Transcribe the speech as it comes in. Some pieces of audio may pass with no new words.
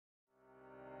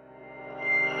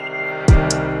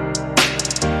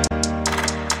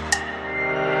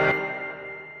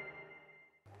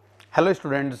Hello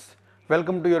students,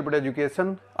 welcome to YourPedia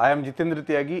Education. I am Jitendra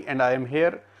Tyagi and I am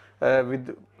here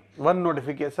with one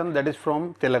notification that is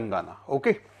from Telangana.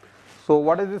 Okay, so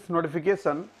what is this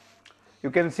notification? You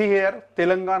can see here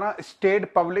Telangana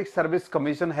State Public Service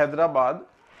Commission Hyderabad.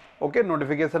 Okay,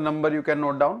 notification number you can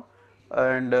note down,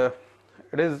 and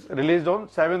it is released on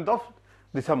 7th of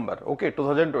December. Okay,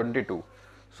 2022.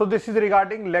 So this is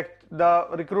regarding the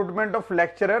recruitment of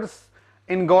lecturers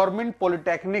in government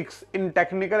polytechnics in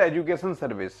technical education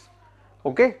service.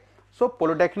 Okay, so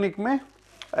polytechnic में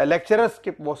lecturers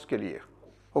के post के लिए.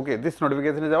 Okay, this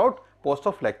notification is about post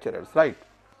of lecturers, right?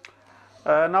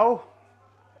 Now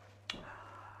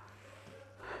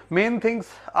main things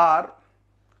are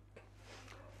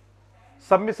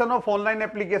submission of online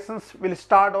applications will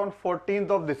start on 14th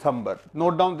of December.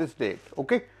 Note down this date.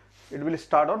 Okay, it will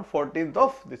start on 14th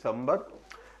of December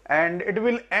and it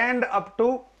will end up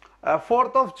to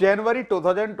 4th of January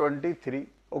 2023.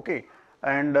 Okay,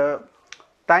 and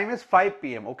time is 5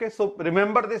 p.m. Okay, so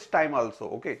remember this time also.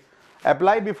 Okay,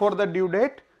 apply before the due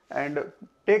date and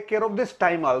take care of this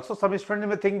time also. Some students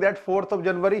may think that 4th of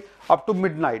January up to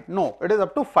midnight. No, it is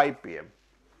up to 5 p.m.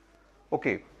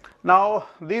 Okay, now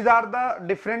these are the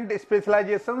different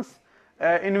specializations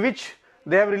in which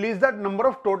they have released the number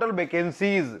of total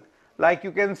vacancies. Like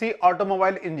you can see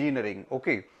automobile engineering.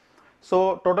 Okay,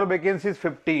 so total vacancies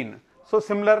 15. So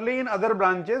similarly in other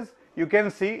branches you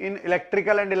can see in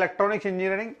electrical and electronics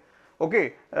engineering.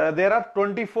 Okay, there are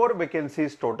 24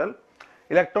 vacancies total.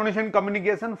 Electronics and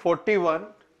communication 41,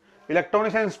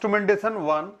 electronics and instrumentation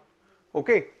 1.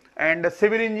 Okay, and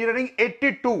civil engineering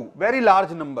 82, very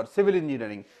large number. Civil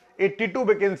engineering 82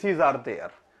 vacancies are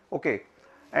there. Okay,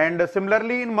 and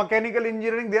similarly in mechanical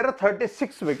engineering there are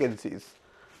 36 vacancies,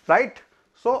 right?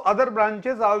 So other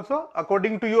branches also,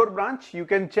 according to your branch, you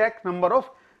can check number of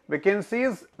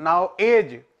vacancies. Now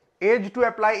age to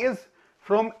apply is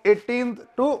from 18th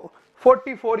to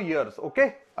 44 years.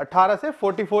 Okay, 18 से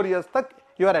 44 years तक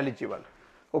you are eligible.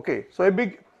 Okay, so a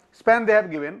big span they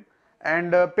have given,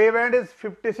 and pay band is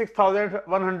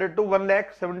 56,100 to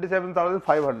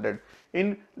 1,77,500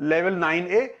 in level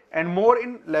 9A and more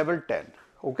in level 10.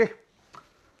 Okay,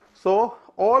 so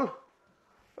all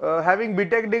having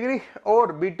BTech degree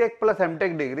or BTech plus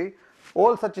MTech degree,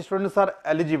 all such students are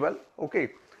eligible. Okay,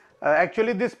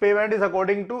 actually this pay band is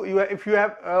according to you. If you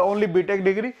have only BTech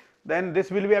degree, then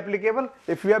this will be applicable.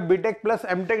 If you have BTech plus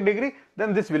MTech degree,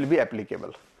 then this will be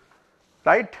applicable,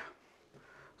 right?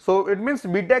 So it means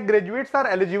BTech graduates are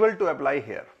eligible to apply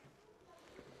here.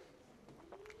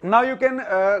 Now you can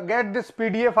get this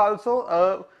PDF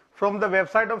also from the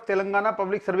website of Telangana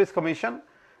Public Service Commission,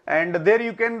 and there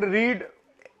you can read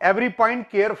every point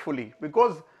carefully,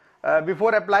 because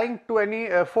before applying to any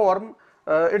form,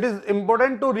 it is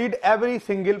important to read every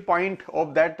single point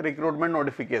of that recruitment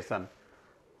notification.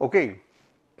 Okay,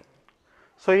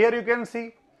 so here you can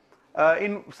see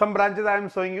in some branches I am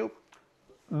showing you,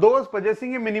 those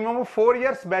possessing a minimum of 4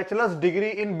 years bachelor's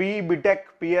degree in BE, BTech,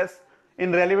 PS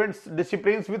in relevant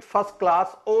disciplines with first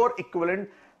class or equivalent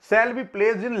shall be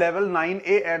placed in level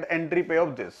 9A at entry pay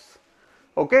of this.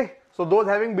 Okay, so those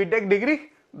having BTech degree,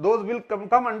 those will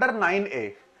come under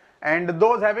 9A, and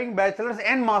those having bachelor's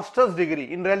and master's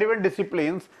degree in relevant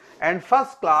disciplines and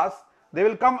first class, they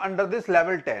will come under this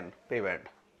level 10 pay band,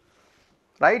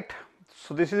 right?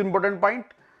 So this is important point.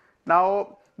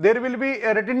 Now there will be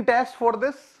a written test for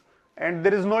this, and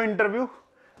there is no interview,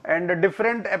 and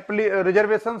different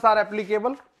reservations are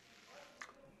applicable.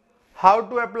 How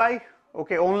to apply?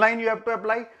 Okay, online you have to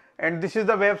apply, and this is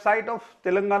the website of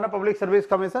Telangana Public Service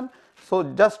Commission. So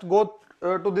just go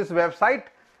to this website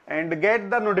and get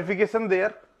the notification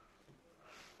there.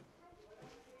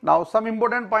 Now some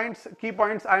important points, key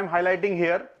points I am highlighting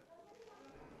here.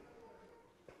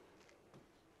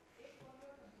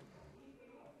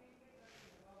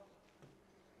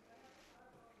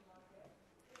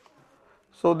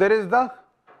 So there is the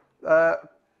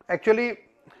actually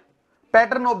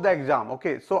pattern of the exam.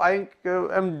 Okay, so I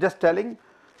am just telling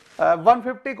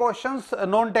 150 questions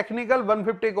non-technical,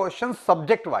 150 questions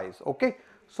subject wise. Okay,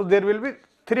 so there will be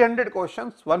 300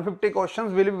 questions, 150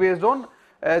 questions will be based on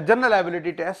general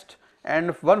ability test, and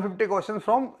 150 questions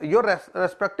from your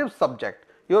respective subject,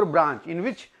 your branch in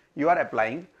which you are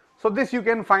applying. So this you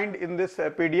can find in this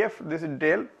PDF, this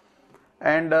detail,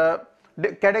 and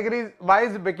category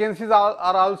wise vacancies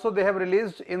are also they have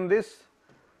released in this.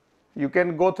 You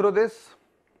can go through this.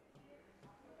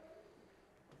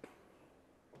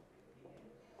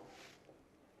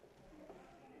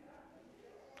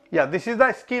 Yeah, this is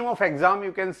the scheme of exam.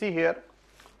 You can see here.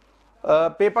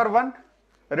 Paper 1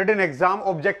 written exam,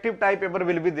 objective type paper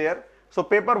will be there. So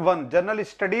paper 1, general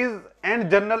studies and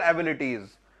general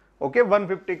abilities, okay,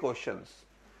 150 questions.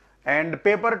 And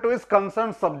paper 2 is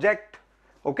concerned subject,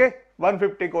 okay,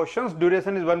 150 questions,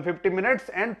 duration is 150 minutes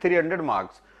and 300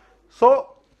 marks.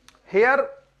 So here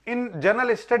in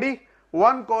general study,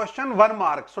 one question 1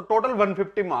 mark, so total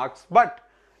 150 marks, but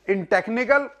in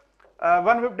technical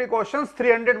 150 questions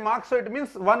 300 marks, so it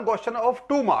means one question of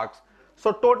 2 marks,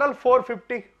 so total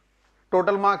 450,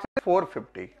 total marks is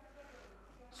 450.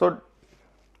 So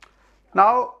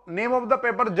now name of the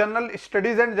paper general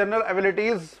studies and general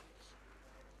abilities.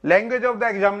 Language of the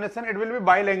examination, it will be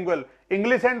bilingual,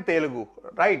 English and Telugu,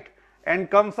 right,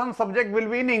 and concerned subject will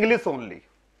be in English only.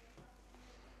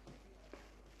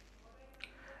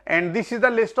 And this is the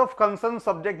list of concerned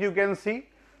subject. You can see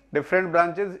different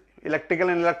branches: electrical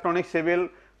and electronics, civil,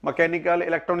 mechanical,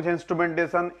 electronics and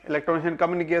instrumentation, electronics and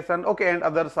communication, okay, and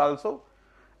others also.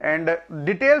 And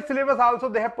detailed syllabus also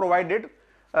they have provided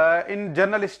in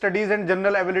general studies and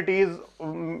general abilities,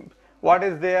 what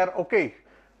is there, okay,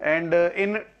 and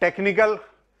in technical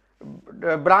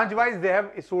branch wise they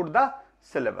have issued the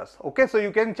syllabus, okay. So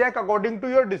you can check according to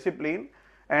your discipline,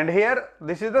 and here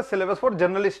this is the syllabus for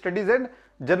general studies and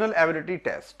general ability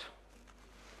test.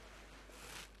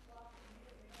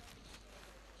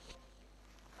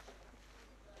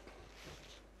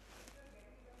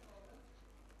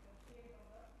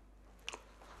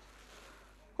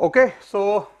 Okay,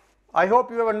 so I hope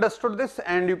you have understood this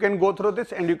and you can go through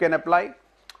this and you can apply,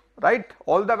 right?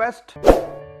 All the best.